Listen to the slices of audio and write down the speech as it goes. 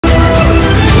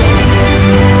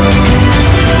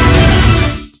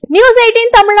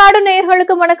News18 Tamil Nadu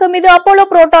நேயர்களுக்கு வணக்கம். இது அப்போலோ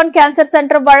புரோட்டான் கேன்சர்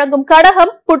சென்டர் வழங்கும்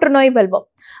கடகம் புற்றுநோய் வெல்வோம்.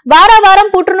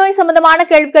 வாரம் புற்றுநோய் சம்பந்தமான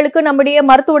கேள்விகளுக்கு நம்முடைய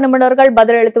மருத்துவ நிபுணர்கள்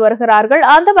பதிலளித்து வருகிறார்கள்.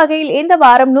 அந்த வகையில் இந்த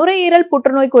வாரம் நுரையீரல்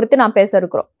புற்றுநோய் குறித்து நாம் பேச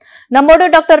இருக்கிறோம். நம்மோடு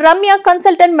doctor Ramya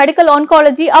consultant medical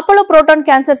oncology Apollo proton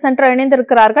cancer centre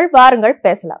இணைந்திருக்கிறார்கள். வாருங்கள்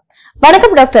பேசலாம்.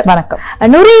 வணக்கம் டாக்டர். வணக்கம்.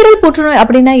 நுரையீரல் புற்றுநோய்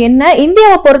அப்படின்னா என்ன?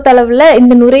 இந்தியாவை பொறுத்த அளவுல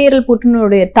இந்த நுரையீரல்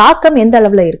புற்றுநோயுடைய தாக்கம் எந்த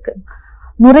அளவுல இருக்கு?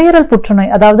 நுரையீரல்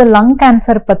புற்றுநோய் அதாவது லங்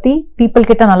கேன்சர் பத்தி பீப்புள்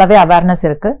கிட்ட நல்லாவே அவேர்னஸ்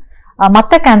இருக்கு.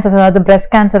 மற்ற கேன்சர் அதாவது பிரெஸ்ட்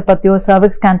கேன்சர் பத்தியோ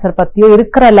சர்விக்ஸ் கேன்சர் பத்தியோ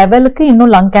இருக்கிற லெவலுக்கு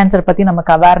இன்னும் லங் கேன்சர் பத்தி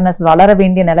நமக்கு அவேர்னஸ் வளர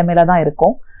வேண்டிய நிலைமையில தான்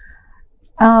இருக்கும்.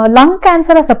 Lung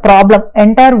cancer as a problem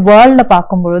entire வேர்ல்ட்ல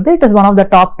பார்க்கும்பொழுது it is one of the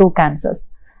top 2 cancers.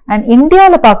 And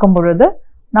இந்தியாவில பார்க்கும்பொழுது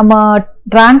நம்ம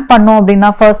ரேங்க் பண்ணோம்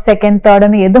அப்படின்னா ஃபர்ஸ்ட் செகண்ட்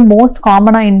தேர்ட்னு எது மோஸ்ட்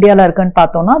காமனா இந்தியாவில இருக்குன்னு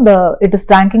பார்த்தோம்னா it is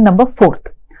ranking number 4th.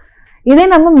 இதே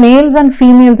நம்ம மேல்ஸ் அண்ட்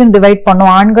ஃபீமேல்ஸ் டிவைட் பண்ணோம்.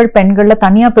 ஆண்கள் பெண்கள்ல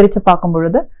தனியா பிரிச்சு பார்க்கும்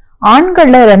பொழுது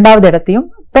ஆண்கள்ல 2வது இடத்தையும்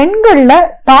பெண்கள்ல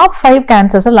டாப் 5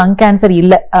 கேன்சர்ஸ் லங் கேன்சர்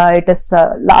இல்ல. It is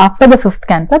after the 5th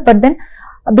cancer. But then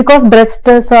because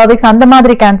breast cervix அந்த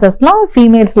மாதிரி கேன்சர்ஸ்லாம்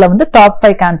ஃபீமேல்ஸ்ல வந்து டாப்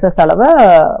 5 கேன்சர்ஸ் அளவு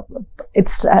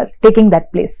இட்ஸ் டேக்கிங்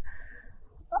தட் பிளேஸ்.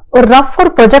 ஒரு ரஃப்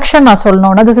ஒரு ப்ரொஜெக்ஷன் நான்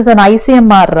சொல்லணும்னா this is an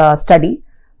ICMR study.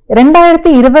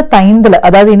 2025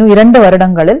 அதாவது இன்னும் 2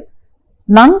 வருடங்களில்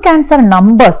லங் கேன்சர்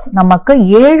நம்பர்ஸ் நமக்கு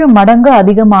 7 மடங்கு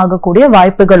அதிகமாகக்கூடிய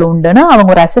வாய்ப்புகள் உண்டுன்னு அவங்க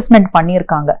ஒரு அசஸ்மெண்ட்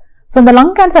பண்ணியிருக்காங்க. ஸோ இந்த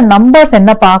லங் கேன்சர் நம்பர்ஸ்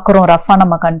என்ன பாக்குறோம் ரஃபா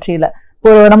நம்ம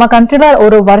கண்ட்ரில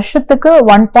ஒரு வருஷத்துக்கு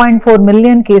 1.4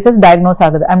 மில்லியன் கேசஸ் டயக்னோஸ்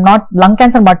ஆகுது. ஐம் நாட் லங்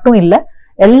கேன்சர் மட்டும் இல்ல,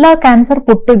 எல்லா cancer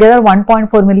put together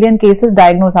 1.4 million cases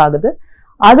diagnose ஆகுது.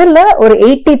 அதுல ஒரு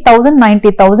 80,000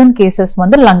 90,000 கேசஸ்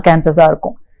வந்து லங் கேன்சர்ஸா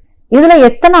இருக்கும். இதுல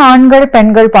எத்தனை ஆண்கள்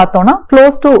பெண்கள் பார்த்தோம்னா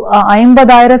க்ளோஸ் டு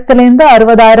 50,000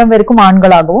 60,000 வரைக்கும்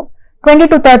ஆண்களாகவும் 20,000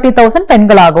 to 30,000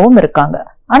 பெண்களாகவும் இருக்காங்க.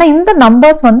 ஆனா இந்த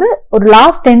நம்பர்ஸ் வந்து ஒரு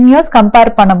லாஸ்ட் 10 இயர்ஸ்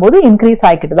கம்பேர் பண்ணும்போது இன்க்ரீஸ்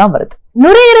ஆகிட்டு தான் வருது.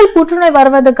 நுரையீரல் புற்றுநோய்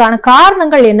வருவதற்கான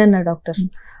காரணங்கள் என்னென்ன டாக்டர்?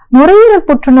 நுரையீரல்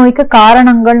புற்றுநோய்க்கு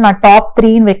காரணங்கள் நான் டாப்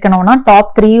 3 வைக்கணும்னா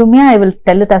top 3யுமே I will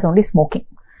tell it as only smoking.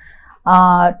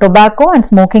 Tobacco and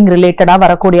smoking ரிலேட்டடா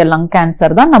வரக்கூடிய லங்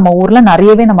கேன்சர் தான் நம்ம ஊர்ல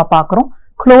நிறையவே நம்ம பாக்குறோம்.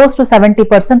 close to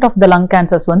 70% of the lung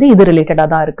cancers வந்து இது ரிலேட்டடா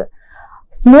தான் இருக்கு.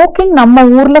 ஸ்மோக்கிங் நம்ம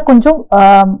ஊர்ல கொஞ்சம்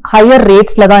ஹையர்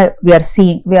ரேட்ஸ்ல தான் we are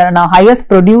seeing. ஹையஸ்ட்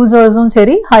ப்ரொடியூசர்ஸும்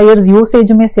சரி ஹையர்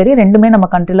யூசேஜுமே சரி ரெண்டுமே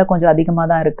நம்ம கண்ட்ரில கொஞ்சம் அதிகமா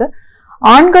தான் இருக்கு.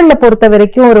 ஆண்கள்ல பொறுத்த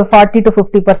வரைக்கும் ஒரு 40 to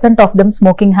 50% of them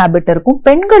smoking habit இருக்கும்.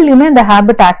 பெண்கள்லயுமே இந்த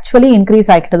ஹேபிட் ஆக்சுவலி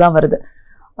இன்க்ரீஸ் ஆகிட்டு தான் வருது.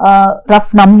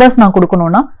 ரஃப் நம்பர்ஸ் நான்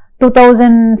கொடுக்கணும்னா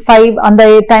 2005 அந்த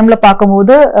டைம்ல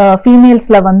பார்க்கும்போது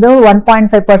ஃபீமேல்ஸ்ல வந்து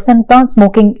 1.5% தான்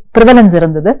ஸ்மோக்கிங் ப்ரிவலன்ஸ்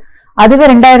இருந்தது. அதுவே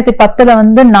 2010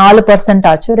 வந்து 4%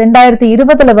 ஆச்சு.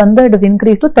 2020 வந்து it is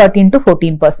increase to 13 to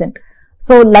 14%.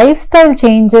 So life style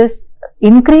changes,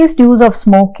 increased use of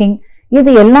smoking,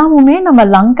 இது எல்லாமுமே நம்ம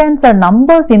லங் கேன்சர்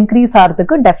நம்பர்ஸ் இன்க்ரீஸ்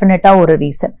ஆகிறதுக்கு டெஃபினட்டா ஒரு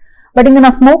ரீசன். பட் இங்க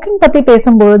நான் ஸ்மோக்கிங் பத்தி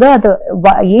பேசும்பொழுது அது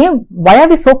ஏன் why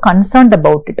are we so concerned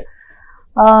about it?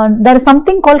 There is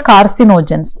something called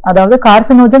carcinogens. அதாவது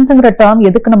கார்சினோஜன்ஸ்ங்கிற டேர்ம்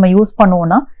எதுக்கு நம்ம யூஸ்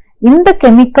பண்ணுவோம்னா இந்த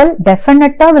கெமிக்கல்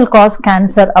டெஃபினட்டா வில் காஸ்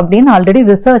கேன்சர் அப்படின்னு ஆல்ரெடி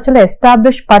ரிசர்ச்ல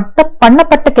எஸ்டாப்ளிஷ்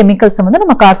பண்ணப்பட்ட கெமிக்கல்ஸ் வந்து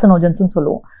நம்ம கார்சினோஜன்ஸ்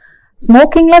சொல்லுவோம்.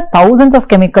 ஸ்மோக்கிங்ல thousands of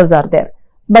chemicals are there.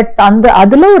 But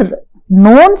அதுல ஒரு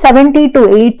known 70 to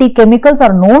 80 chemicals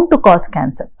are known to cause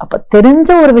cancer. அப்ப தெரிஞ்ச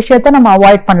ஒரு விஷயத்த நம்ம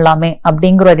அவாய்ட் பண்ணலாமே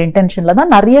அப்படிங்கிற ஒரு இன்டென்ஷன்ல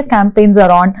தான் நிறைய கேம்பெயின்ஸ்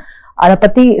ஆர் ஆன். அதை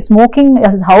பத்தி ஸ்மோக்கிங்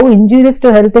ஹவு இன்ஜூரியஸ் டு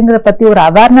ஹெல்த்ங்கிற பத்தி ஒரு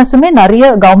அவேர்னஸுமே நிறைய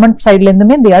கவர்மெண்ட் சைட்ல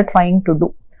இருந்துமே they are trying to do.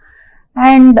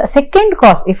 And second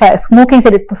cause, if smoking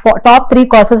said top 3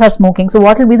 causes are smoking, so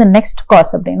what will be the next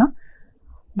cause அப்படின்னா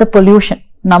the pollution.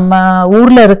 நம்ம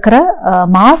ஊர்ல இருக்கிற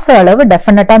மாசு அளவு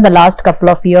டெஃபினட்டா இந்த லாஸ்ட்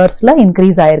கப்புள் ஆஃப் இயர்ஸ்ல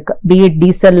இன்க்ரீஸ் ஆயிருக்கு. be it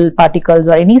diesel particles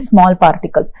or any small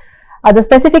particles. அது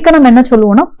ஸ்பெசிபிக்கா நம்ம என்ன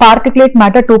சொல்லுவோம்னா பார்ட்டிகுலேட்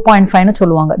மேட்டர் 2.5ன்னு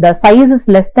சொல்லுவாங்க. The size is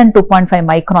less than 2.5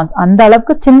 microns. அந்த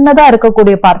அளவுக்கு சின்னதா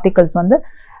இருக்கக்கூடிய பார்ட்டிகல்ஸ் வந்து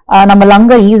நம்ம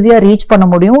லங்கை ஈஸியா ரீச் பண்ண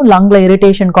முடியும், லங்ல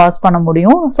இரிட்டேஷன் காஸ் பண்ண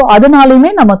முடியும். ஸோ அதனாலுமே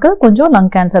நமக்கு கொஞ்சம்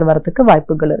லங் கேன்சர் வரதுக்கு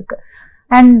வாய்ப்புகள் இருக்கு.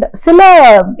 அண்ட் சில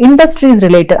இண்டஸ்ட்ரீஸ்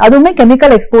ரிலேட்டட், அதுவுமே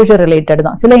கெமிக்கல் எக்ஸ்போஜர் ரிலேட்டட்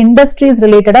தான். சில இண்டஸ்ட்ரீஸ்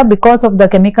ரிலேட்டடா because of the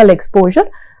chemical exposure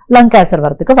lung cancer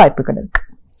வரதுக்கு வாய்ப்புகள் இருக்கு.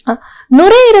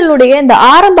 நுரையீரலுடைய இந்த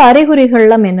ஆரம்ப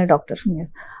அறிகுறிகள்லாம் என்ன டாக்டர்?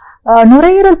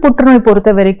 நுரையீரல் புற்றுநோய் பொறுத்த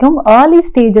வரைக்கும் ஏர்லி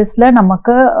ஸ்டேஜஸ்ல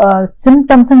நமக்கு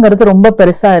சிம்டம்ஸ்ங்கிறது ரொம்ப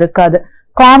பெருசா இருக்காது.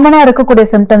 காமனா இருக்கக்கூடிய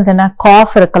சிம்டம்ஸ் என்ன?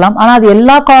 காஃப் இருக்கலாம். ஆனா அது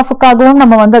எல்லா காஃபுக்காகவும்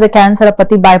நம்ம வந்து அது கேன்சரை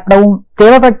பத்தி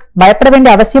பயப்பட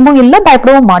வேண்டிய அவசியமும் இல்லை,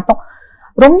 பயப்படவும் மாட்டோம்.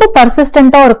 ரொம்ப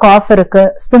பர்சிஸ்டன்டா ஒரு காஃப் இருக்கு,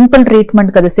 சிம்பிள்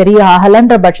ட்ரீட்மெண்ட்க்கு அது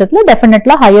சரியாகலன்ற பட்சத்துல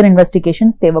டெஃபினெட்லா ஹையர்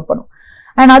இன்வெஸ்டிகேஷன்ஸ் தேவைப்படும்.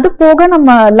 அண்ட் அது போக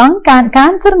நம்ம லங்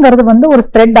கேன்சர்ங்கிறது வந்து ஒரு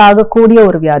ஸ்ப்ரெட் ஆகக்கூடிய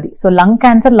ஒரு வியாதி. ஸோ லங்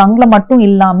கேன்சர் லங்ல மட்டும்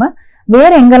இல்லாம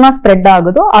வேற எங்கெல்லாம் ஸ்ப்ரெட்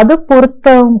ஆகுதோ அது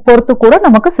பொறுத்து கூட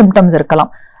நமக்கு சிம்டம்ஸ்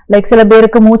இருக்கலாம். லைக் சில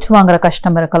பேருக்கு மூச்சு வாங்குற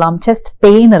கஷ்டம் இருக்கலாம், செஸ்ட்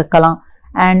பெயின் இருக்கலாம்,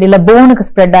 அண்ட் இல்ல போனுக்கு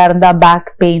ஸ்ப்ரெட் ஆயிருந்தா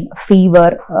பேக் பெயின்,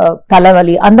 ஃபீவர்,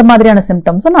 தலைவலி, அந்த மாதிரியான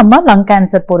சிம்டம்ஸும் நம்ம லங்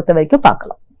கேன்சர் பொறுத்த வரைக்கும்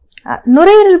பார்க்கலாம்.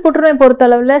 நுரையீரல் புற்றுநோய் பொறுத்த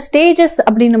அளவுல ஸ்டேஜஸ்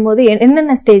அப்படின்னும் போது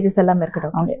என்னென்ன ஸ்டேஜஸ் எல்லாம் இருக்கு?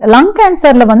 லங்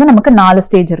கேன்சர்ல வந்து நமக்கு 4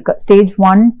 ஸ்டேஜ் இருக்கு. Stage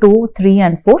 1, 2, 3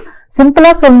 and 4.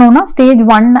 சிம்பிளா சொல்லணும்னா ஸ்டேஜ்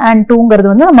 1 and 2ங்கிறது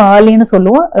வந்து நம்ம ஏர்லின்னு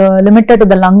சொல்லுவோம், லிமிட்டட் டு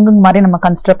த லங் மாதிரி நம்ம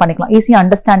கன்சிடர் பண்ணிக்கலாம் ஈஸி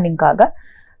அண்டர்ஸ்டாண்டிங்காக.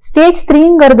 ஸ்டேஜ்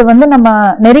 3ங்கிறது வந்து நம்ம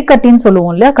நெறிக்கட்டின்னு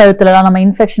சொல்லுவோம் இல்லையா, கழுத்துலலாம் நம்ம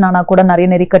இன்ஃபெக்ஷன் ஆனா கூட நிறைய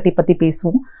நெறிக்கட்டி பத்தி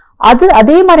பேசுவோம்.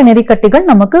 அதே மாதிரி நெறிக்கட்டிகள்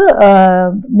நமக்கு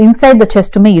இன்சைட் த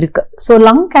செஸ்டுமே இருக்கு. ஸோ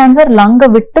லங் கேன்சர் லங்கை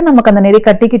விட்டு நமக்கு அந்த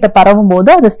நெறிக்கட்டி கிட்ட பரவும் போது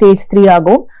அது ஸ்டேஜ் 3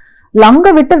 ஆகும்.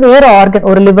 லங்கை விட்டு வேற ஆர்கன்,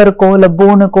 ஒரு லிவருக்கோ இல்ல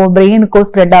போனுக்கோ பிரெயினுக்கோ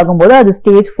ஸ்ப்ரெட் ஆகும்போது அது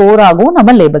ஸ்டேஜ் 4 ஆகும்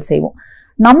நம்ம லேபிள் செய்வோம்.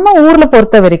 நம்ம ஊர்ல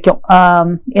பொறுத்த வரைக்கும்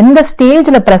எந்த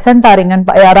ஸ்டேஜ்ல பிரசன்ட்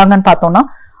ஆறாங்கன்னு பார்த்தோம்னா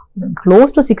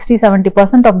க்ளோஸ் டு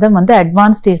 60-70% ஆஃப் தெம் வந்து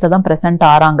அட்வான்ஸ் ஸ்டேஜ்ல தான் present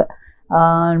ஆறாங்க.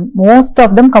 Most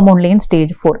of them come only in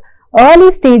stage 4. Early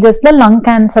ஸ்டேஜஸ்ல lung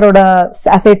கேன்சரோட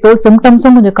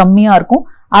சிம்டம்ஸும் கொஞ்சம் கம்மியா இருக்கும்,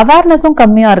 அவேர்னஸும்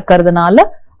கம்மியா இருக்கிறதுனால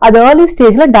அது ஏர்லி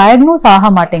ஸ்டேஜ்ல டயக்னோஸ் ஆக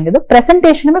மாட்டேங்குது.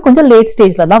 பிரசன்டேஷனுமே கொஞ்சம் லேட்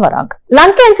ஸ்டேஜ்ல தான் வராங்க.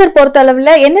 லங் கேன்சர் பொறுத்த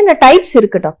அளவுல என்னென்ன டைப்ஸ்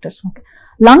இருக்கு டாக்டர்?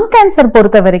 லங் கேன்சர்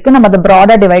பொறுத்த வரைக்கும் நம்ம அதை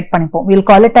ப்ராடா டிவைட் பண்ணிப்போம். Will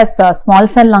call it as small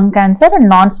sell lung cancer and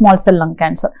நான் ஸ்மால் செல் லங்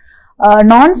கேன்சர்.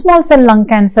 நான் ஸ்மால் செல் லங்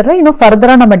கேன்சர் இன்னும்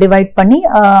ஃபர்தரா நம்ம டிவைட் பண்ணி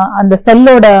அந்த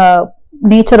செல்லோட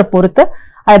நேச்சரை பொறுத்து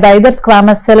அது ஐதர்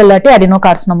ஸ்குவாமஸ் செல் இல்லாட்டி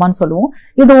அடினோகார்சினோமான்னு சொல்லுவோம்.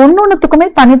 இது ஒன்னொன்னுத்துக்குமே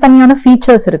தனித்தனியான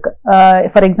ஃபீச்சர்ஸ் இருக்கு.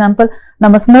 ஃபார் எக்ஸாம்பிள்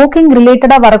நம்ம ஸ்மோக்கிங்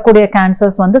ரிலேட்டடா வரக்கூடிய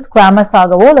கேன்சர்ஸ் வந்து ஸ்குவாமஸ்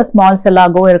ஆகவோ இல்ல ஸ்மால் செல்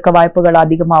ஆகவோ இருக்க வாய்ப்புகள்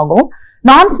அதிகமாகவும்,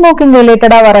 நான் ஸ்மோக்கிங்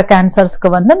ரிலேட்டடா வர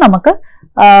கேன்சர்ஸ்க்கு வந்து நமக்கு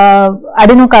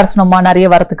அடினோகார்சினோமா நிறைய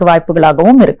வரத்துக்கு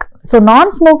வாய்ப்புகளாகவும் இருக்கு. ஸோ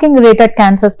நான் ஸ்மோக்கிங் ரிலேட்டட்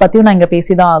கேன்சர்ஸ் பத்தியும் நான் இங்க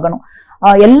பேசிதான் ஆகணும்.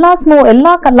 எல்லா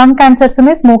லங்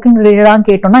கேன்சர்ஸுமே ஸ்மோக்கிங் ரிலேட்டடா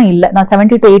கேட்டோம்னா இல்ல, நான்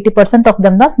 70-80% ஆஃப்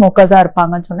தெம் தான் ஸ்மோக்கர்ஸா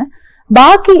இருப்பாங்கன்னு சொன்னேன்.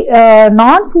 பாக்கி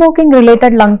நான் ஸ்மோக்கிங்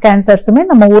ரிலேட்டட் லங் கேன்சர்ஸுமே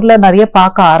நம்ம ஊர்ல நிறைய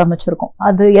பார்க்க ஆரம்பிச்சிருக்கோம்.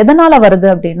 அது எதனால வருது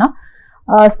அப்படின்னா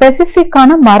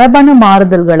ஸ்பெசிபிக்கான மரபணு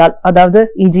மாறுதல்களால், அதாவது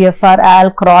EGFR, AL,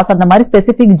 கிராஸ் அந்த மாதிரி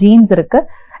ஸ்பெசிபிக் ஜீன்ஸ் இருக்கு.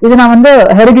 இது நான் வந்து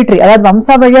ஹெரிடிட்ரி, அதாவது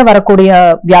வம்சாவழியா வரக்கூடிய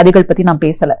வியாதிகள் பத்தி நான்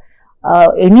பேசல.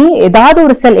 ஏதாவது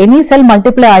ஒரு எனி செல்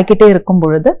மல்டிப்ளை ஆகிக்கிட்டே இருக்கும்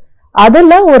பொழுது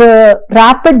அதுல ஒரு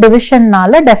ரேபிட்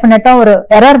டிவிஷன்னால டெஃபினட்டா ஒரு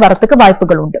எரர் வரத்துக்கு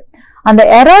வாய்ப்புகள் உண்டு. அந்த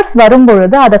எரர்ஸ் வரும்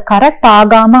பொழுது அதை கரெக்ட்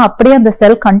ஆகாம அப்படியே அந்த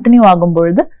செல் கண்டினியூ ஆகும்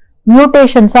பொழுது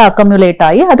மியூட்டேஷன்ஸா அக்கமுலேட்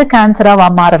ஆகி அது கேன்சரா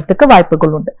மாறறதுக்கு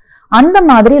வாய்ப்புகள் உண்டு. அந்த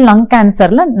மாதிரி லங்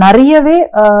கேன்சர்ல நிறையவே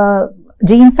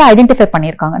ஜீன்ஸை ஐடென்டிஃபை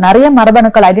பண்ணியிருக்காங்க, நிறைய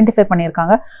மரபணுக்கள் ஐடென்டிஃபை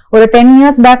பண்ணியிருக்காங்க. ஒரு 10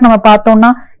 years பேக் நம்ம பார்த்தோம்னா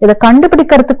இதை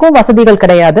கண்டுபிடிக்கிறதுக்கும் வசதிகள்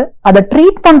கிடையாது, அதை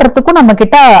ட்ரீட் பண்றதுக்கும் நம்ம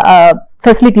கிட்ட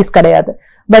ஃபெசிலிட்டிஸ் கிடையாது.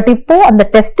 பட் இப்போ அந்த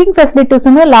டெஸ்டிங்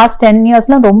ஃபெசிலிட்டிஸுமே லாஸ்ட் 10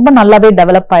 yearsல ரொம்ப நல்லாவே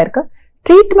டெவலப் ஆயிருக்கு,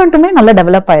 ட்ரீட்மெண்ட்டுமே நல்லா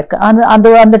டெவலப் ஆயிருக்கு.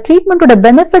 அந்த ட்ரீட்மெண்டோட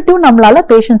பெனிஃபிட்டும் நம்மளால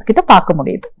பேஷண்ட்ஸ் கிட்ட பார்க்க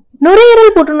முடியுது.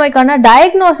 நுரையீரல் புற்றுநோய்க்கான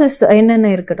டயக்னோசிஸ் என்னென்ன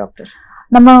இருக்கு டாக்டர்?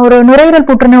 நம்ம ஒரு நுரையீரல்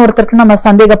புற்றுநோய் ஒருத்தருக்கு நம்ம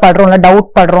சந்தேகப்படுறோம் இல்ல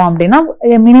டவுட் படுறோம் அப்படின்னா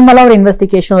மினிமலா ஒரு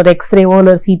இன்வெஸ்டிகேஷன், ஒரு எக்ஸ்ரேவோ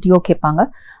இல்ல ஒரு சிடிஓ கேட்பாங்க.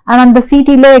 ஆனா அந்த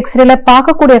சிடில எக்ஸ்ரேல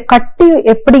பார்க்கக்கூடிய கட்டி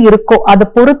எப்படி இருக்கோ அதை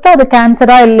பொறுத்து அது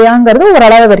கேன்சரா இல்லையாங்கிறது ஒரு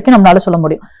அளவு வரைக்கும் நம்மளால சொல்ல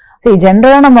முடியும். சரி,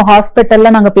 ஜென்ரலா நம்ம ஹாஸ்பிட்டல்ல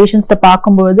நாங்க பேஷண்ட்ஸ்ட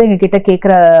பார்க்கும்பொழுது எங்க கிட்ட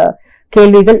கேட்கிற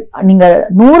கேள்விகள், நீங்க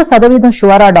 100%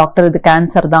 ஷுவரா டாக்டர் இது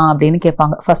கேன்சர் தான் அப்படின்னு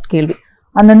கேட்பாங்க ஃபர்ஸ்ட் கேள்வி.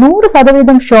 அந்த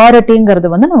 100% ஷுவரிட்டிங்கிறது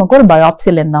வந்து நமக்கு ஒரு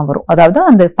பயாப்சில தான் வரும். அதாவது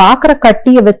அந்த பாக்குற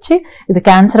கட்டியை வச்சு இது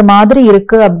கேன்சர் மாதிரி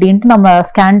இருக்கு அப்படின்ட்டு நம்ம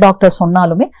ஸ்கேன் டாக்டர்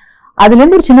சொன்னாலுமே அதுல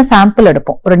இருந்து ஒரு சின்ன சாம்பிள்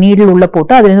எடுப்போம், ஒரு நீடில் உள்ள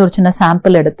போட்டு அதுல இருந்து ஒரு சின்ன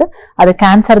சாம்பிள் எடுத்து அது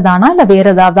கேன்சர் தானா இல்ல வேற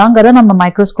ஏதாவதாங்கிறத நம்ம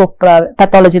மைக்ரோஸ்கோப்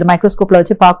பேத்தாலஜி மைக்ரோஸ்கோப்ல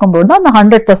வச்சு பார்க்கும்போது அந்த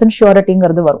 100%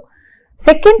 ஷுவரிட்டிங்கிறது வரும்.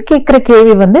 செகண்ட் கேட்கிற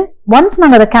கேள்வி வந்து ஒன்ஸ்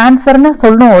நாங்க அதை கேன்சர்னு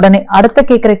சொல்லணும் உடனே அடுத்த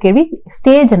கேட்கிற கேள்வி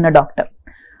ஸ்டேஜ் என்ன டாக்டர்?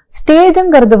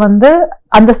 ஸ்டேஜுங்கிறது வந்து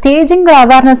அந்த ஸ்டேஜுங்கிற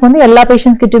அவேர்னஸ் வந்து எல்லா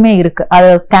பேஷண்ட்ஸ் கிட்டயுமே இருக்கு. அது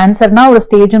கேன்சர்னா ஒரு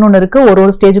ஸ்டேஜ்னு ஒன்று இருக்கு, ஒரு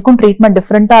ஸ்டேஜுக்கும் ட்ரீட்மெண்ட்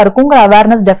டிஃப்ரெண்டா இருக்குங்கிற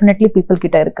அவேர்னஸ் டெஃபினெட்லி பீப்புள்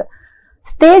கிட்ட இருக்கு.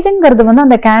 ஸ்டேஜிங்கிறது வந்து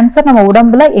அந்த கேன்சர் நம்ம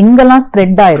உடம்புல எங்கெல்லாம்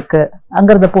ஸ்ப்ரெட் ஆயிருக்கு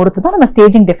அங்கிறத பொறுத்து தான் நம்ம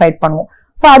ஸ்டேஜிங் டிஃபைட் பண்ணுவோம்.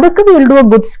 ஸோ அதுக்கு will do a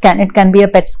good scan, it can be a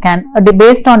bed scan.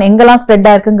 Based on எங்கெல்லாம் ஸ்ப்ரெட்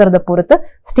ஆயிருக்குங்கிறத பொறுத்து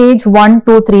ஸ்டேஜ் 1,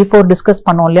 2, 3, 4 டிஸ்கஸ்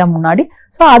பண்ணோம் இல்லையா முன்னாடி.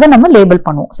 ஸோ அதை நம்ம லேபிள்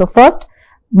பண்ணுவோம். So first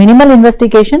minimal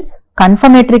investigations,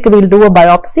 கன்ஃபர்மேட்டரிக்கு will do a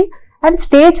biopsy and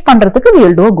stage பண்றதுக்கு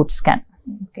will do a good scan.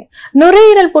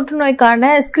 நுரையீரல் புற்றுநோய்க்கான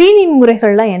ஸ்கிரீனிங்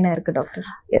முறைகள்லாம் என்ன இருக்கு doctor?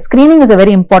 Screening is a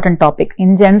very important topic.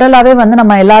 இன் ஜென்ரலாவே வந்து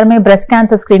நம்ம எல்லாருமே பிரஸ்ட்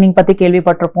கேன்சர் ஸ்கிரீனிங் பத்தி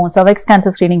கேள்விப்பட்டிருப்போம், சர்வைக்ஸ்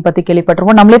கேன்சர் ஸ்கிரீனிங் பத்தி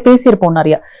கேள்விப்பட்டிருப்போம், நம்மளே பேசியிருப்போம்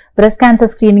நிறைய. பிரஸ்ட்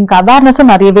கேன்சர் ஸ்கிரீனிங்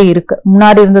அவேர்னஸும் நிறையவே இருக்கு,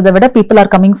 முன்னாடி இருந்ததை விட people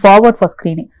are coming forward for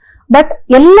screening. But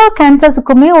எல்லா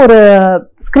கேன்சர்ஸுக்குமே ஒரு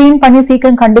ஸ்கிரீன் பண்ணி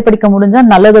சீக்கிரம் கண்டுபிடிக்க முடிஞ்சா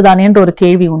நல்லதுதானேன்ற ஒரு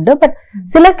கேள்வி உண்டு. பட்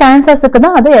சில கேன்சர்ஸுக்கு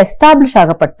தான் அது எஸ்டாப்ளிஷ்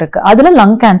ஆகப்பட்டிருக்கு. அதுல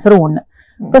லங் கேன்சரும் ஒண்ணு.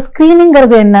 இப்ப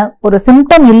ஸ்கிரீனிங்கிறது என்ன, ஒரு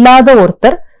சிம்டம் இல்லாத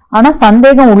ஒருத்தர் ஆனா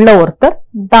சந்தேகம் உள்ள ஒருத்தர்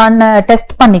தான்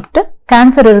டெஸ்ட் பண்ணிக்கிட்டு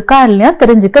கேன்சர் இருக்கா இல்லையா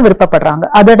தெரிஞ்சுக்க விருப்பப்படுறாங்க.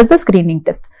 அது ஸ்கிரீனிங்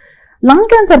டெஸ்ட். லங்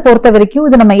கேன்சர் பொறுத்த வரைக்கும்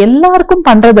இது நம்ம எல்லாருக்கும்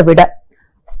பண்றதை விட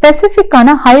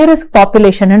ஸ்பெசிபிக்கான ஹை ரிஸ்க்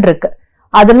பாப்புலேஷன் இருக்கு.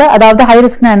 அதுல அதாவது high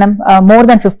risk more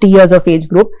then 50 years of age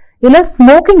group, இல்ல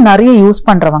ஸ்மோக்கிங் நிறைய யூஸ்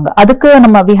பண்றவங்க. அதுக்கு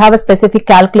நம்ம we have a specific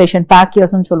calculation, back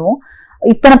years சொல்லுவோம்.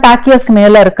 இத்தனை பேக் இயர்ஸ்க்கு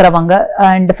மேல இருக்கிறவங்க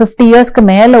அண்ட் 50 yearsக்கு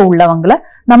மேல உள்ளவங்களை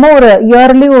நம்ம ஒரு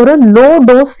இயர்லி ஒரு லோ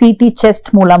டோஸ் சிடி செஸ்ட்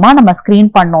மூலமா நம்ம ஸ்கிரீன்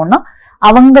பண்ணோம்னா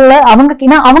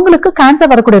அவங்களுக்கு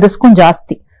கேன்சர் வரக்கூடிய ரிஸ்க்கும்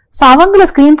ஜாஸ்தி. சோ அவங்கள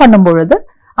ஸ்கிரீன் பண்ணும் பொழுது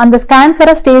அந்த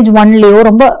கேன்சரை ஸ்டேஜ் 1லயோ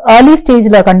ரொம்ப ஏர்லி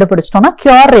ஸ்டேஜ்ல கண்டுபிடிச்சிட்டோம்னா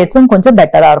கியூர் ரேட்ஸும் கொஞ்சம்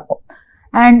பெட்டரா இருக்கும்.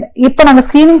 அண்ட் இப்ப நாங்க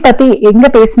ஸ்கிரீனிங் பத்தி எங்க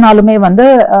பேசினாலுமே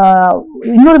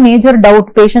இன்னொரு மேஜர் டவுட்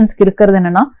பேஷண்ட்ஸ்க்கு இருக்கிறது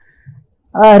என்னன்னா,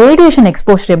 ரேடியேஷன்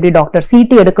எக்ஸ்போஷர் எப்படி டாக்டர்,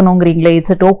 சிடி எடுக்கணுங்கிறீங்களே,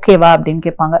 இட்ஸ் இட் ஓகேவா அப்படின்னு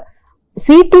கேட்பாங்க.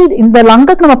 சிடி இந்த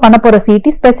லங்குக்கு நம்ம பண்ண போற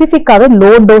சிடி ஸ்பெசிபிக்காவே லோ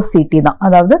டோஸ் சிடி தான்.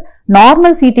 அதாவது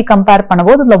நார்மல் சிடி கம்பேர்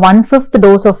பண்ணும்போது இதுல 1/5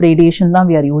 டோஸ் ஆஃப் ரேடியேஷன் தான்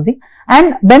we are using.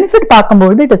 And benefit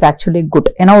பார்க்கும்போது இட் இஸ் ஆக்சுவலி குட்.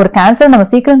 ஏன்னா ஒரு கேன்சர் நம்ம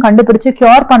சீக்கிரம் கண்டுபிடிச்சு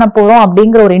கியூர் பண்ண போறோம்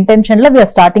அப்படிங்கிற ஒரு இன்டென்ஷன்ல we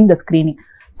are starting the screening.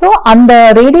 So அந்த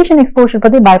ரேடியேஷன் எக்ஸ்போஷர்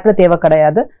பத்தி பயப்பட தேவை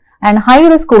கிடையாது. அண்ட் ஹை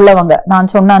ரிஸ்க் உள்ளவங்க,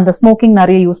 நான் சொன்ன அந்த ஸ்மோக்கிங்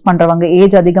நிறைய யூஸ் பண்றவங்க,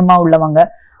 ஏஜ் அதிகமா உள்ளவங்க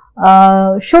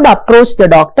should approach the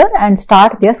doctor and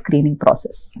start their screening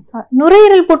process.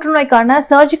 நுரையீரல் புற்றுநோய்க்கான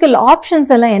சர்ஜிக்கல்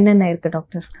ஆப்ஷன்ஸ் எல்லாம் என்னென்ன இருக்கு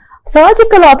டாக்டர்?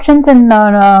 சர்ஜிக்கல் ஆப்ஷன்ஸ் இன்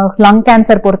லங்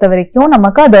கேன்சர் பொறுத்த வரைக்கும்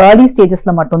நமக்கு அது ஏர்லி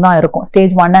ஸ்டேஜஸ்ல மட்டும் தான் இருக்கும்.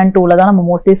 ஸ்டேஜ் 1 and 2ல தான் நம்ம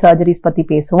மோஸ்ட்லி சர்ஜரிஸ் பத்தி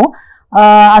பேசுவோம்.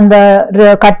 அந்த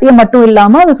கட்டியை மட்டும்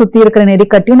இல்லாம அதை சுத்தி இருக்கிற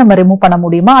நெறிக்கட்டியும் நம்ம ரிமூவ் பண்ண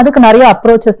முடியுமா, அதுக்கு நிறைய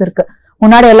அப்ரோச்சஸ் இருக்கு.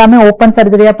 முன்னாடி எல்லாமே ஓப்பன்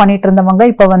சர்ஜரியா பண்ணிட்டு இருந்தவங்க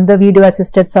இப்ப video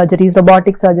assisted surgeries,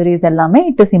 robotic surgeries எல்லாமே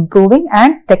it is improving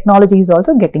and technology is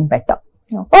also getting better.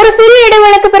 ஒரு சிறிய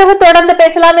இடைவேளைக்கு பிறகு தொடர்ந்து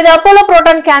பேசலாம். இது அப்போலோ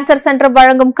புரோட்டான் கேன்சர் சென்டர்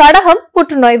வழங்கும் கடகம்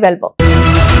புற்றுநோய் வெல்வோம்.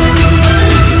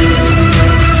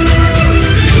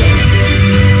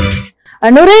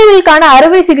 நுரையீரலுக்கான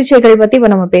அறுவை சிகிச்சைகள் பத்தி இப்ப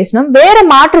நம்ம பேசணும். வேற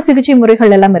மாற்று சிகிச்சை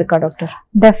முறைகள் எல்லாம் இருக்கா டாக்டர்?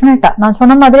 டெஃபினட்டா நான்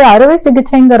சொன்ன மாதிரி அறுவை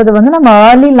சிகிச்சைங்கிறது நம்ம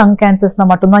ஏர்லி லங் கேன்சர்ஸ்ல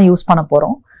மட்டும்தான் யூஸ் பண்ண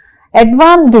போறோம்.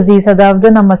 அட்வான்ஸ் டிசீஸ், அதாவது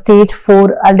நம்ம ஸ்டேஜ் 4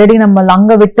 ஆல்ரெடி நம்ம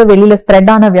லங்க விட்டு வெளியில ஸ்ப்ரெட்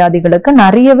ஆன வியாதிகளுக்கு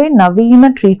நிறையவே நவீன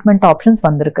ட்ரீட்மெண்ட் ஆப்ஷன்ஸ்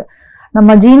வந்திருக்கு.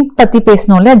 நம்ம ஜீன் பத்தி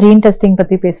பேசணும் இல்லையா, ஜீன் டெஸ்டிங்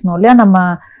பத்தி பேசணும் இல்லையா, நம்ம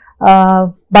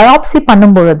பயாப்சி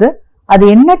பண்ணும் பொழுது அது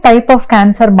என்ன டைப் ஆஃப்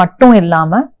கேன்சர் மட்டும்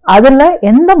இல்லாம அதுல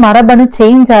எந்த மரபணு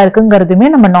சேஞ்ச் ஆயிருக்குங்கிறதுமே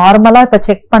நம்ம நார்மலா இப்ப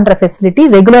செக் பண்ற ஃபெசிலிட்டி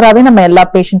ரெகுலராவே நம்ம எல்லா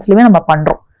பேஷண்ட்ஸ்லயுமே நம்ம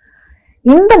பண்றோம்.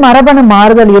 இந்த மரபணு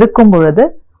மாறுதல் இருக்கும் பொழுது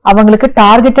அவங்களுக்கு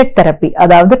டார்கெட்டட் தெரப்பி,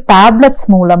 அதாவது டேப்லெட்ஸ்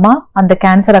மூலமா அந்த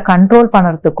கேன்சரை கண்ட்ரோல்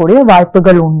பண்றதுக்கூடிய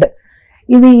வாய்ப்புகள் உண்டு.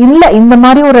 இது இல்ல, இந்த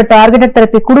மாதிரி ஒரு டார்கெட்டட்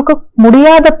தெரப்பி கொடுக்க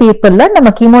முடியாத பீப்புள்ல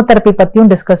நம்ம கீமோதெரப்பி பத்தியும்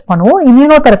டிஸ்கஸ் பண்ணுவோம்,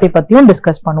 இம்யூனோதெரப்பி பத்தியும்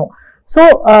டிஸ்கஸ் பண்ணுவோம். சோ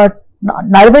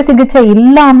அறுவை சிகிச்சை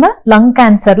இல்லாம லங்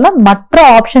கேன்சர்ல மற்ற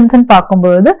ஆப்ஷன்ஸ்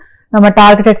பார்க்கும்பொழுது நம்ம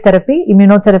targeted therapy,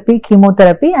 immunotherapy,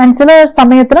 chemotherapy and சில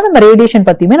சமயத்துல நம்ம ரேடியேஷன்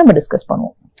பத்தியுமே நம்ம டிஸ்கஸ்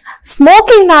பண்ணுவோம்.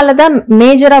 ஸ்மோக்கிங்னாலதான்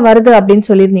மேஜரா வருது அப்படின்னு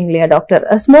சொல்லியிருந்தீங்க இல்லையா டாக்டர்?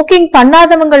 ஸ்மோக்கிங்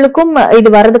பண்ணாதவங்களுக்கும் இது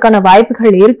வர்றதுக்கான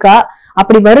வாய்ப்புகள் இருக்கா?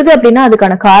 அப்படி வருது அப்படின்னா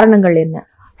அதுக்கான காரணங்கள் என்ன?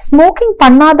 ஸ்மோக்கிங்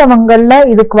பண்ணாதவங்கள்ல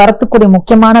இதுக்கு வரத்துக்கூடிய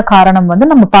முக்கியமான காரணம்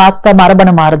நம்ம பார்த்த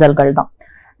மரபணு மாறுதல்கள் தான்.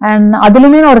 அண்ட்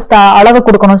அதுலயுமே ஒரு அளவு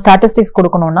கொடுக்கணும், ஸ்டாட்டிஸ்டிக்ஸ்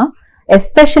கொடுக்கணும்னா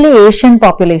எஸ்பெஷலி ஏசியன்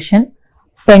பாப்புலேஷன்,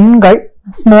 பெண்கள்,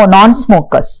 நான்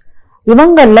ஸ்மோக்கர்ஸ்,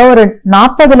 இவங்கள்ல ஒரு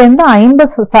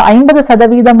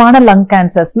 40% லங்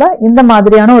கேன்சர்ஸ்ல இந்த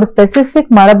மாதிரியான ஒரு ஸ்பெசிபிக்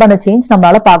மரபணு சேஞ்ச்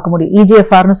நம்மளால பார்க்க முடியும்.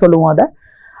 EGFRன்னு சொல்லுவோம் அதை.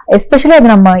 எஸ்பெஷலி அது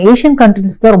நம்ம ஏசியன்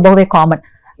கண்ட்ரிஸ் தான் ரொம்பவே காமன்.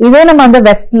 இதே நம்ம அந்த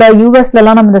வெஸ்ட்ல யூஎஸ்ல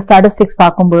எல்லாம் நம்ம இந்த ஸ்டாட்டிஸ்டிக்ஸ்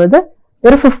பார்க்கும்பொழுது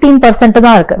ஒரு 15%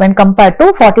 தான் இருக்கு when compared to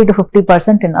 40 to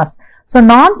 50% in us. So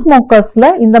நான் ஸ்மோக்கர்ஸ்ல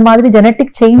இந்த மாதிரி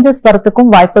ஜெனட்டிக் சேஞ்சஸ்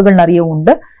வரதுக்கும் வாய்ப்புகள் நிறைய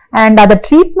உண்டு. அண்ட் அதை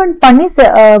ட்ரீட்மெண்ட் பண்ணி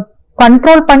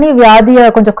கண்ட்ரோல் பண்ணி வியாதியை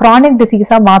கொஞ்சம் கிரானிக்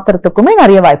டிசீஸா மாத்துறதுக்குமே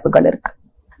நிறைய வாய்ப்புகள் இருக்கு.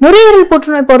 நுரையீரல்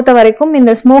புற்றுநோய் பொறுத்த வரைக்கும்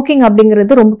இந்த ஸ்மோக்கிங்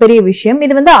அப்படிங்கிறது ரொம்ப பெரிய விஷயம்.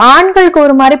 இது ஆண்களுக்கு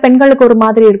ஒரு மாதிரி பெண்களுக்கு ஒரு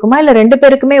மாதிரி இருக்குமா, இல்ல ரெண்டு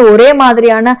பேருக்குமே ஒரே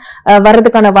மாதிரியான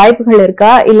வர்றதுக்கான வாய்ப்புகள்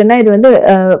இருக்கா, இல்லைன்னா இது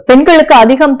பெண்களுக்கு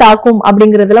அதிகம் தாக்கும்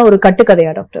அப்படிங்கறதுல ஒரு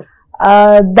கட்டுக்கதையா டாக்டர்?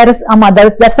 There's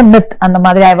a myth அந்த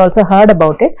மாதிரி I've also heard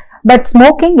about it. But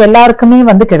smoking எல்லாருக்குமே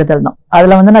கெடுதல் தான்.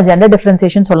 அதுல நான் ஜெண்டர்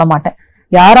டிஃபரன்சியேஷன் சொல்ல மாட்டேன்.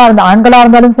 யாரா இருந்தா ஆண்களா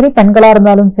இருந்தாலும் சரி பெண்களா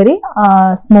இருந்தாலும் சரி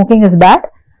ஸ்மோக்கிங் இஸ் பேட்.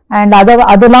 அண்ட்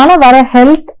அதனால வர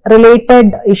ஹெல்த்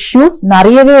ரிலேட்டட் இஷ்யூஸ்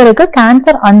நிறையவே இருக்கு.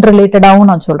 கேன்சர் அன்ரிலேட்டடாவும்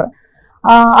நான் சொல்றேன்.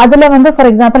 அதுல ஃபார்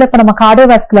எக்ஸாம்பிள் இப்ப நம்ம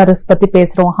கார்டியோவாஸ்குலர் ரிஸ்க் பத்தி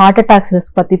பேசுறோம், ஹார்ட் அட்டாக்ஸ்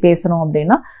ரிஸ்க் பத்தி பேசுறோம்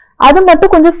அப்படின்னா அது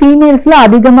மட்டும் கொஞ்சம் ஃபீமேல்ஸ்ல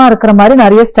அதிகமா இருக்கிற மாதிரி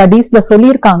நிறைய ஸ்டடீஸ்ல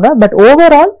சொல்லியிருக்காங்க. பட்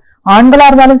ஓவரால் ஆண்களா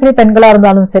இருந்தாலும் சரி பெண்களா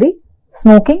இருந்தாலும் சரி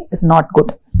ஸ்மோக்கிங் இஸ் நாட்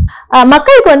குட்.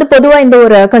 மக்களுக்கு வந்து பொதுவா இந்த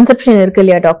ஒரு கன்செப்ஷன் இருக்கு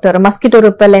இல்லையா டாக்டர், மஸ்கிட்டோ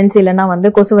ரிப்பெலன்ஸ் இல்லைன்னா வந்து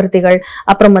கொசுவர்த்திகள்,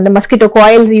 அப்புறம் வந்து மஸ்கிட்டோ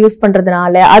காயில்ஸ் யூஸ்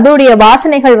பண்றதுனால அதோடைய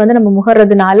வாசனைகள் வந்து நம்ம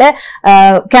முகர்றதுனால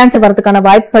கேன்சர் வரதுக்கான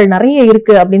வாய்ப்புகள் நிறைய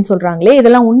இருக்கு அப்படின்னு சொல்றாங்களே,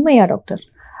 இதெல்லாம் உண்மையா டாக்டர்?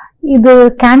 இது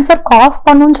கேன்சர் காஸ்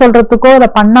பண்ணுன்னு சொல்றதுக்கோ இல்ல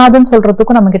பண்ணாதுன்னு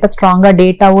சொல்றதுக்கோ நம்ம கிட்ட ஸ்ட்ராங்கா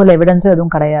டேட்டாவோ இல்ல எவிடன்ஸோ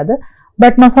எதுவும் கிடையாது.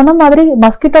 பட் நான் சொன்ன மாதிரி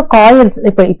மஸ்கிட்டோ காயில்ஸ்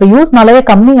இப்ப யூஸ் நல்லாவே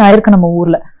கம்மி ஆயிருக்கு நம்ம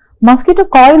ஊர்ல. மஸ்கிட்டோ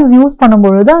காயில்ஸ் யூஸ்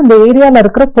பண்ணும்பொழுது அந்த ஏரியால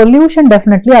இருக்கிற பொல்யூஷன்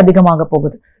டெஃபினெட்லி அதிகமாக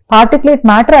போகுது, பார்ட்டிகுலேட்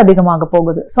மேட்டர் அதிகமாக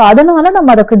போகுது. சோ அதனால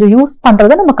நம்ம அதை கொஞ்சம் யூஸ்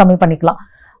பண்றதை நம்ம கம்மி பண்ணிக்கலாம்.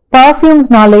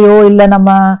 பர்ஃபியூம்ஸ்னாலயோ இல்ல நம்ம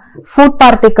food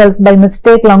particles by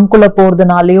mistake லங்குள்ள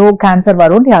போறதுனாலயோ cancer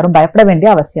வரும் யாரும் பயப்பட வேண்டிய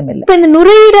அவசியம் இல்லை. இப்ப இந்த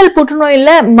நுரையீரல்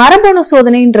புற்றுநோயில மரபணு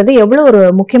சோதனைன்றது எவ்வளவு ஒரு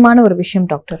முக்கியமான ஒரு விஷயம்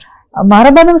டாக்டர்?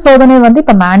 மரபணு சோதனை வந்து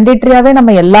இப்ப மேண்டேட்டரியாவே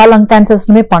நம்ம எல்லா லங்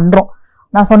கேன்சர்ஸ்லுமே பண்றோம்.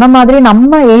 நான் சொன்ன மாதிரி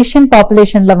நம்ம ஏசியன்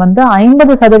பாப்புலேஷன்ல வந்து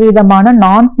 50%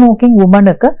 நான் ஸ்மோக்கிங்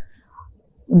உமனுக்கு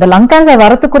இந்த லங் கேன்சர்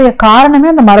வரத்துக்குரிய காரணமே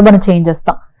அந்த மரபணு சேஞ்சஸ்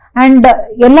தான். அண்ட்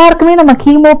எல்லாருக்குமே நம்ம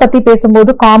கீமோ பத்தி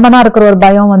பேசும்போது காமனா இருக்கிற ஒரு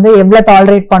பயம் வந்து எவ்வளவு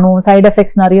டாலரேட் பண்ணுவோம், சைட்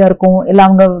எஃபெக்ட்ஸ் நிறைய இருக்கும், இல்ல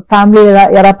அவங்க ஃபேமிலி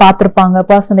யாராவது பார்த்திருப்பாங்க,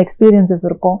 பர்சனல் எக்ஸ்பீரியன்சஸ்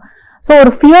இருக்கும். ஸோ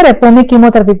ஒரு ஃபியர் எப்பவுமே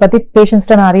கீமோதெரபி பத்தி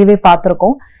பேஷண்ட்ஸ்ட நிறையவே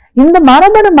பார்த்திருக்கோம். இந்த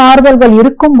மரபணு மாறுதல்கள்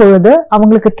இருக்கும் பொழுது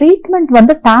அவங்களுக்கு ட்ரீட்மெண்ட்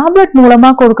வந்து டேப்லெட் மூலமா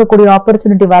கொடுக்கக்கூடிய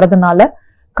ஆப்பர்ச்சுனிட்டி வரதுனால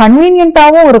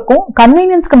கன்வீனியன்டாவும் இருக்கும்.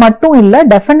 கன்வீனியன்ஸ்க்கு மட்டும் இல்ல,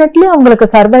 டெஃபினெட்லி அவங்களுக்கு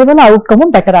சர்வைவல்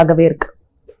அவுட்கமும் பெட்டராகவே இருக்கு.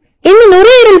 இந்த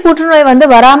நுரையீரல் புற்றுநோய் வந்து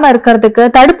வராம இருக்கிறதுக்கு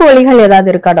தடுப்பு வழிகள் ஏதாவது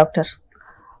இருக்கா டாக்டர்?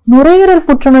 நுரையீரல்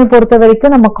புற்றுநோய் பொறுத்த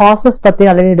வரைக்கும் நம்ம காசஸ் பத்தி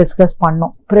ஆல்ரெடி டிஸ்கஸ்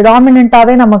பண்ணோம்.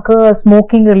 ப்ரிடாமினன்டாவே நமக்கு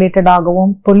ஸ்மோக்கிங்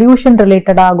ரிலேட்டடாகவும் பொல்யூஷன்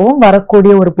ரிலேட்டடாகவும்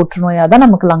வரக்கூடிய ஒரு புற்றுநோயா தான்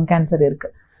நமக்கு லங் கேன்சர் இருக்கு.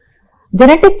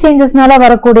 ஜெனட்டிக் சேஞ்சஸ்னால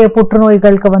வரக்கூடிய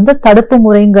புற்றுநோய்களுக்கு வந்து தடுப்பு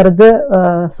முறைங்கிறது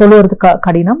சொல்லுவது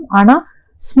கடினம். ஆனா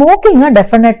ஸ்மோக்கிங்கை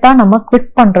டெஃபினட்டா நம்ம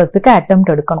குவிட் பண்றதுக்கு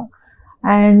அட்டெம்ப்ட் எடுக்கணும்.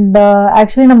 அண்ட்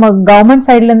ஆக்சுவலி நம்ம கவர்மெண்ட்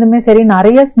சைட்ல இருந்துமே சரி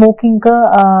நிறைய ஸ்மோக்கிங்க்கு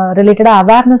ரிலேட்டடா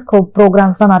அவேர்னஸ்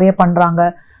ப்ரோக்ராம்ஸ் தான் நிறைய பண்றாங்க.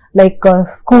 லைக்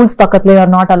ஸ்கூல்ஸ் பக்கத்துல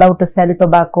R not allowed to sell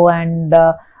tobacco and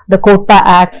the quota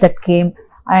act that game.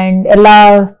 And எல்லா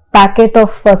பேக்கெட்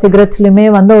ஆஃப் சிகரெட்ஸ்லயுமே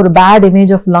வந்து ஒரு பேட்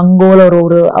இமேஜ் ஆஃப் லங்கோல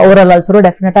ஒரு ஓரல் அல்சரோ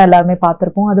டெஃபினட்டா எல்லாருமே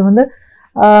பார்த்திருப்போம். அது வந்து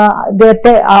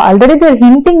already there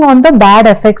hinting on the bad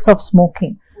effects of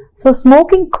smoking. So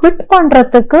smoking quit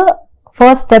பண்றதுக்கு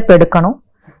ஃபர்ஸ்ட் ஸ்டெப் எடுக்கணும்.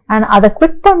 அண்ட் அதை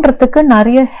குவிட் பண்றதுக்கு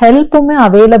நிறைய ஹெல்ப்புமே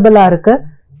அவைலபிளா இருக்கு.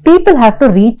 People have to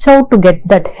reach out to get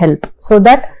that help. So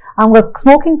that அவங்க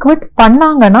ஸ்மோக்கிங் குவிட்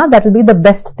பண்ணாங்கன்னா that will be the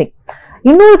best thing.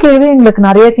 இன்னொரு கேள்வி எங்களுக்கு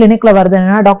நிறைய கிளினிக்ல வருது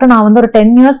என்னன்னா, டாக்டர் நான் வந்து ஒரு 10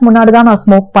 years முன்னாடி தான் நான்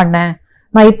ஸ்மோக் பண்ணேன்,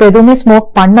 நான் இப்ப எதுவுமே ஸ்மோக்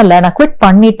பண்ணல, நான் குவிட்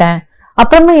பண்ணிட்டேன்,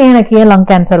 அப்புறமே எனக்கு ஏன் லங்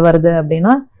கேன்சர் வருது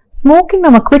அப்படின்னா, ஸ்மோக்கிங்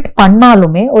நம்ம குவிட்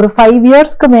பண்ணாலுமே ஒரு 5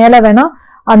 yearsக்கு மேல வேணா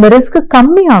அந்த ரிஸ்க்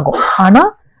கம்மி ஆகும். ஆனா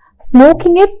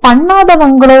ஸ்மோக்கிங்கே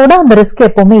பண்ணாதவங்களோட அந்த ரிஸ்க்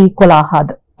எப்பவுமே ஈக்குவல்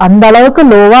ஆகாது. அந்த அளவுக்கு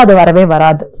லோவா அது வரவே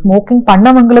வராது. ஸ்மோக்கிங்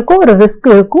பண்ணவங்களுக்கும் ஒரு ரிஸ்க்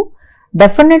இருக்கும்,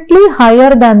 definitely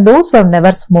higher than those who have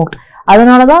never smoked.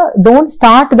 அதனாலதான் டோன்ட்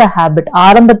ஸ்டார்ட் த ஹேபிட்.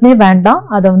 ஆரம்பத்திலே வேண்டாம்.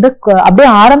 அதை வந்து அப்படியே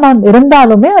ஆரம்பம்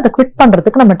இருந்தாலுமே அதை குவிட்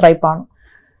பண்றதுக்கு நம்ம ட்ரை பண்ணணும்.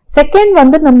 செகண்ட்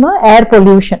வந்து நம்ம ஏர்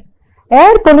பொல்யூஷன்.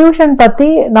 ஏர் பொல்யூஷன் பத்தி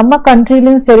நம்ம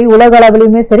கண்ட்ரிலயும் சரி உலக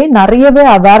அளவுலயுமே சரி நிறையவே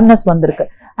அவேர்னஸ் வந்திருக்கு.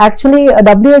 ஆக்சுவலி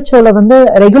WHO வந்து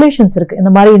ரெகுலேஷன்ஸ் இருக்கு, இந்த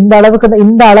மாதிரி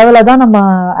இந்த அளவுல தான் நம்ம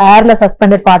ஏர்ல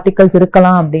சஸ்பெண்டட் பார்ட்டிகல்ஸ்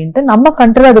இருக்கலாம் அப்படின்ட்டு. நம்ம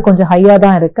கண்ட்ரில அது கொஞ்சம் ஹையா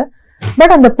தான் இருக்கு.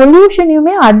 பட் அந்த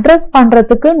பொல்யூஷனையுமே அட்ரஸ்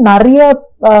பண்றதுக்கு நிறைய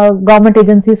கவர்மெண்ட்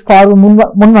ஏஜென்சிஸ்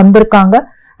முன் வந்திருக்காங்க.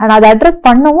 அண்ட் அதை அட்ரஸ்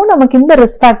பண்ணவும் நமக்கு இந்த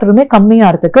ரிஸ்க் ஃபேக்டருமே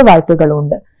கம்மியாகிறதுக்கு வாய்ப்புகள்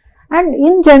உண்டு. அண்ட்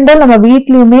இன் ஜெனரல் நம்ம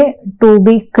வீட்லயுமே டு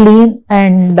பி கிளீன்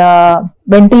அண்ட்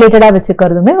வென்டிலேட்டடா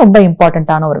வச்சுக்கிறதுமே ரொம்ப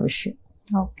இம்பார்ட்டன்டான ஒரு விஷயம்.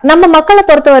 நம்ம மக்களை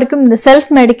பொறுத்த வரைக்கும் இந்த செல்ஃப்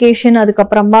மெடிகேஷன்,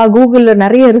 அதுக்கப்புறமா கூகுள்ல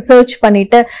நிறைய ரிசர்ச்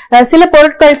பண்ணிட்டு சில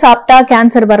பொருட்கள் சாப்பிட்டா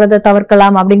கேன்சர் வர்றதை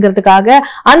தவிர்க்கலாம் அப்படிங்கிறதுக்காக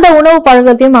அந்த உணவு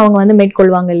பழக்கத்தையும் அவங்க வந்து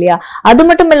மேற்கொள்வாங்க இல்லையா? அது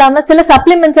மட்டும் இல்லாம சில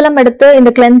சப்ளிமெண்ட்ஸ் எல்லாம் எடுத்து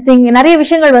இந்த கிளென்சிங் நிறைய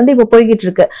விஷயங்கள் வந்து இப்ப போய்கிட்டு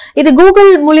இருக்கு. இது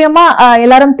கூகுள் மூலியமா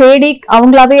எல்லாரும் தேடி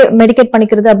அவங்களாவே மெடிகேட்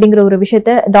பண்ணிக்கிறது அப்படிங்கிற ஒரு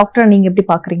விஷயத்த டாக்டர் நீங்க எப்படி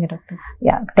பாக்குறீங்க doctor?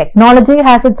 Technology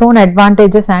has its own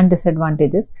advantages and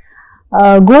disadvantages.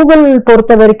 Google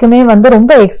பொறுத்த வரைக்குமே வந்து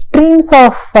ரொம்ப எக்ஸ்ட்ரீம்ஸ்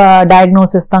ஆஃப்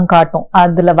டயக்னோசிஸ் தான் காட்டும்.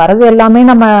 அதுல வரது எல்லாமே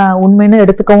நம்ம உண்மைன்னு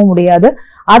எடுத்துக்கவும் முடியாது.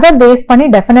 அதை பேஸ் பண்ணி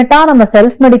டெஃபினட்டா நம்ம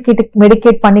self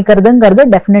Medicaid பண்ணிக்கிறதுங்கிறது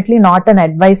definitely not an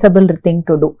advisable thing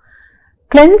to two.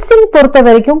 Cleansing பொறுத்த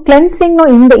வரைக்கும் கிளென்சிங்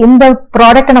இந்த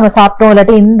ப்ராடக்ட் நம்ம சாப்பிட்டோம்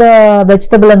இல்லாட்டி இந்த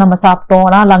வெஜிடபிளை நம்ம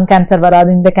சாப்பிட்டோம்னா லங் கேன்சர்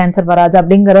வராது, இந்த கேன்சர் வராது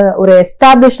அப்படிங்கிற ஒரு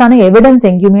எஸ்டாப்ளிஷ்டான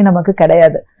எவிடன்ஸ் எங்கேயுமே நமக்கு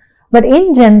கிடையாது. பட் இன்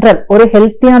ஜெனரல் ஒரு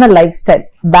ஹெல்த்தியான லைஃப் ஸ்டைல்,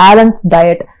 பேலன்ஸ்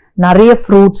டயட், நிறைய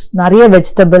ஃப்ரூட்ஸ், நிறைய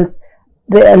வெஜிடபிள்ஸ்,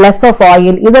 லெஸ் ஆஃப்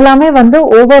ஆயில், இதெல்லாமே வந்து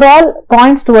overall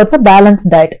points towards a balance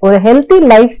diet. ஒரு healthy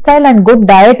life style and good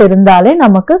diet இருந்தாலே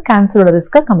நமக்கு கேன்சரோட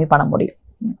ரிஸ்கை கம்மி பண்ண முடியும்.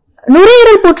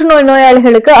 நுரையீரல் புற்றுநோய்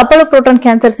நோயாளிகளுக்கு அப்போலோ புரோட்டான்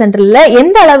கேன்சர் சென்டர்ல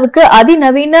எந்த அளவுக்கு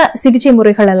அதிநவீன சிகிச்சை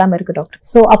முறைகள் எல்லாம் இருக்கு doctor?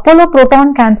 So Apollo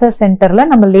proton cancer சென்டர்ல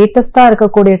நம்ம லேட்டஸ்டா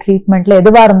இருக்கக்கூடிய ட்ரீட்மெண்ட்ல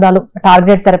எதுவா இருந்தாலும்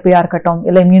டார்கெட் தெரப்பியா இருக்கட்டும்,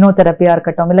 இல்ல இம்யூனோதெரப்பியா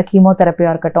இருக்கட்டும், இல்ல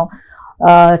கீமோதெரப்பியா இருக்கட்டும்,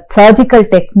 சர்ஜிக்கல்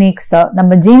டெக்னிக்ஸ்,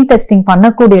 நம்ம ஜீன் டெஸ்டிங்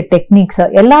பண்ணக்கூடிய டெக்னிக்ஸ்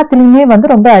எல்லாத்துலயுமே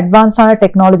வந்து ரொம்ப அட்வான்ஸ்டான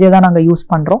டெக்னாலஜியை தான் நாங்க யூஸ்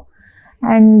பண்றோம்.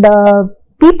 அண்ட்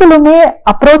பீப்புளுமே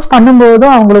அப்ரோச்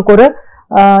பண்ணும்போதும் அவங்களுக்கு ஒரு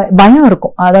பயம்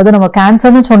இருக்கும். அதாவது நம்ம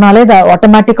கேன்சர்னு சொன்னாலே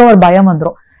ஆட்டோமேட்டிக்கா ஒரு பயம்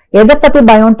வந்துடும். எதை பத்தி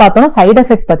பயம்னு பார்த்தோம்னா சைடு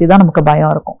எஃபெக்ட்ஸ் பத்தி தான் நமக்கு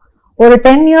பயம் இருக்கும். ஒரு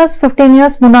 10 years 15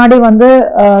 years முன்னாடி வந்து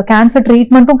கேன்சர்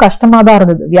ட்ரீட்மெண்ட்டும் கஷ்டமா தான்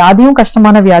இருந்தது. வியாதியும்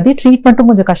கஷ்டமான வியாதி, ட்ரீட்மெண்ட்டும்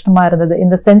கொஞ்சம் கஷ்டமா இருந்தது.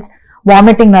 இந்த சென்ஸ்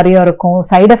வாமிட்டிங் நிறைய இருக்கும்,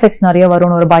 சைடு எஃபெக்ட்ஸ் நிறைய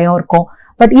வரும்னு ஒரு பயம் இருக்கும்.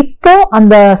 பட் இப்போ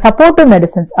அந்த சப்போர்ட்டிவ்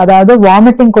மெடிசன்ஸ், அதாவது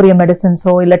வாமிட்டிங்குரிய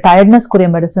மெடிசன்ஸோ இல்ல டயர்ட்னஸ்க்குரிய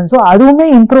மெடிசன்ஸோ அதுவுமே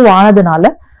இம்ப்ரூவ்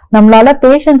ஆனதுனால நம்மளால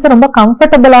பேஷண்ட்ஸ் ரொம்ப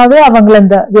கம்ஃபர்டபுளாவே அவங்களை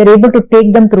we are able to take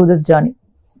them through this journey.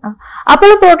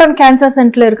 Apollo proton cancer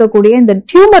சென்டர்ல இருக்கக்கூடிய இந்த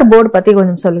டியூமர் போர்டு பத்தி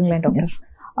கொஞ்சம் சொல்லுங்களேன் டாக்டர்.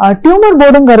 டியூமர்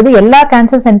போர்டுங்கிறது எல்லா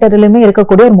கேன்சர் சென்டர்லயுமே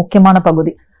இருக்கக்கூடிய ஒரு முக்கியமான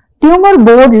பகுதி. டியூமர்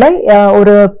போர்டுல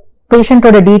ஒரு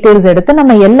பேஷண்டோட டீடைல்ஸ் எடுத்து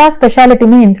நம்ம எல்லா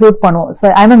ஸ்பெஷாலிட்டியுமே இன்க்ளூட் பண்ணுவோம்.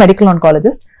 I am medical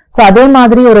oncologist. So அதே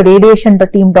மாதிரி ஒரு radiation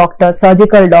team doctors,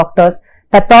 surgical doctors,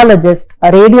 pathologist,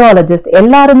 radiologist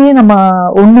எல்லாருமே நம்ம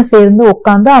ஒண்ணு சேர்ந்து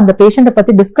உட்கார்ந்து அந்த பேஷண்ட்டை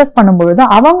பத்தி டிஸ்கஸ் பண்ணும்பொழுது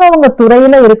அவங்க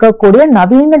துறையில இருக்கக்கூடிய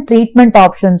நவீன ட்ரீட்மெண்ட்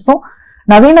ஆப்ஷன்ஸும்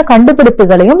நவீன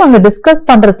கண்டுபிடிப்புகளையும் அங்க டிஸ்கஸ்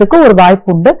பண்றதுக்கு ஒரு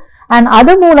வாய்ப்பு உண்டு. அண்ட்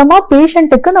அது மூலமா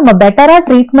பேஷண்ட்டுக்கு நம்ம பெட்டரா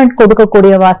ட்ரீட்மெண்ட்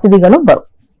கொடுக்கக்கூடிய வசதிகளும் வரும்.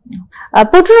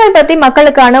 புற்றுநோய் பத்தி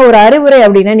மக்களுக்கான ஒரு அறிவுரை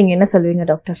அப்படின்னா நீங்க என்ன சொல்வீங்க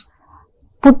டாக்டர்?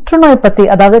 புற்றுநோய் பத்தி,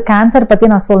 அதாவது கேன்சர் பத்தி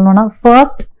நான் சொல்லணும்னா,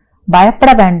 ஃபர்ஸ்ட்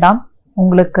பயப்பட வேண்டாம்.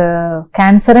 உங்களுக்கு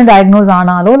கேன்சர் டயக்னோஸ்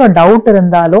ஆனாலோ இல்ல டவுட்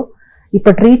இருந்தாலோ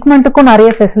இப்ப ட்ரீட்மெண்ட்டுக்கும் நிறைய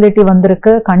ஃபெசிலிட்டி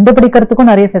வந்திருக்கு, கண்டுபிடிக்கிறதுக்கும்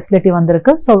நிறைய ஃபெசிலிட்டி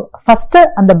வந்திருக்கு. ஸோ ஃபர்ஸ்ட்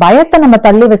அந்த பயத்தை நம்ம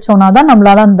தள்ளி வச்சோம்னா தான்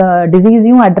நம்மளால அந்த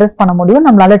டிசீஸையும் அட்ரஸ் பண்ண முடியும்,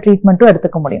 நம்மளால ட்ரீட்மெண்ட்டும்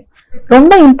எடுத்துக்க முடியும்.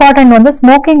 ரொம்ப இம்பார்ட்டன்ட் வந்து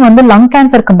ஸ்மோக்கிங் வந்து லங்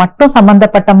கேன்சருக்கு மட்டும்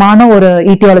சம்பந்தப்பட்டமான ஒரு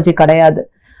ஈட்டியாலஜி கிடையாது.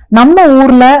 நம்ம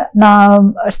ஊர்ல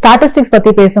நான் ஸ்டாட்டிஸ்டிக்ஸ்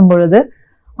பத்தி பேசும்பொழுது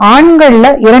ஆண்கள்ல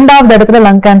 2வது இடத்துல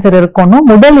லங் கேன்சர் இருக்கணும்,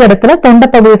 முதல் இடத்துல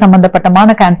தொண்டைப்பகுதி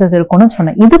சம்பந்தப்பட்டமான கேன்சர்ஸ் இருக்கணும்னு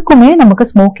சொன்னேன். இதுக்குமே நமக்கு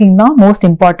ஸ்மோக்கிங் தான் most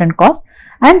important cos.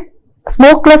 And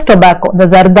smokeless tobacco, இந்த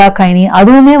ஜர்தா, கைனி,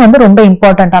 அதுவுமே வந்து ரொம்ப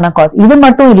இம்பார்ட்டன்டான காஸ். இது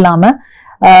மட்டும் இல்லாம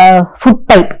ஃபுட்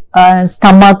பைப்,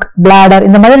 ஸ்டமக், பிளாடர்,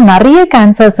 இந்த மாதிரி நிறைய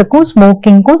கேன்சர்ஸுக்கும்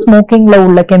ஸ்மோக்கிங்ல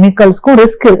உள்ள கெமிக்கல்ஸ்க்கும்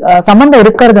ரிஸ்க் சம்பந்தம்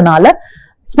இருக்கிறதுனால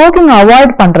ஸ்மோக்கிங்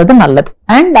அவாய்ட் பண்றது நல்லது.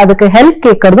 அண்ட் அதுக்கு ஹெல்ப்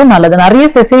கேட்கறதும் நல்லது. நிறைய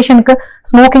செசேஷனுக்கு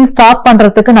ஸ்மோக்கிங் ஸ்டாப்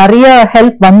பண்றதுக்கு நிறைய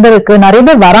ஹெல்ப் வந்திருக்கு, நிறைய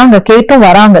பேர் வராங்க, கேட்டும்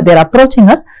வராங்க, தேர் அப்ரோச்சிங்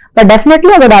அஸ். பட்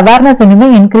டெஃபினெட்லி அதோட அவேர்னஸ் இனிமே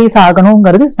இன்க்ரீஸ்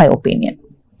ஆகணுங்கிறது இஸ் மை ஒப்பீனியன்.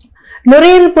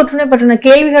 நுரையீரல் புற்றுநோய் பற்றின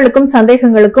கேள்விகளுக்கும்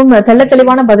சந்தேகங்களுக்கும்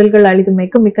தெளிவான பதில்கள்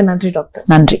அளித்தமைக்கு மிக்க நன்றி டாக்டர்.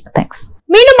 நன்றி, தேங்க்ஸ்.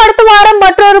 மீண்டும் அடுத்த வாரம்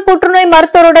மற்றொரு புற்றுநோய்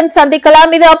மருத்துவருடன்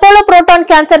சந்திக்கலாம். இது அப்போலோ புரோட்டான்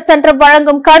கேன்சர் சென்டர்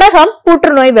வழங்கும் கடகம்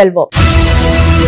புற்றுநோய் வெல்வோம்.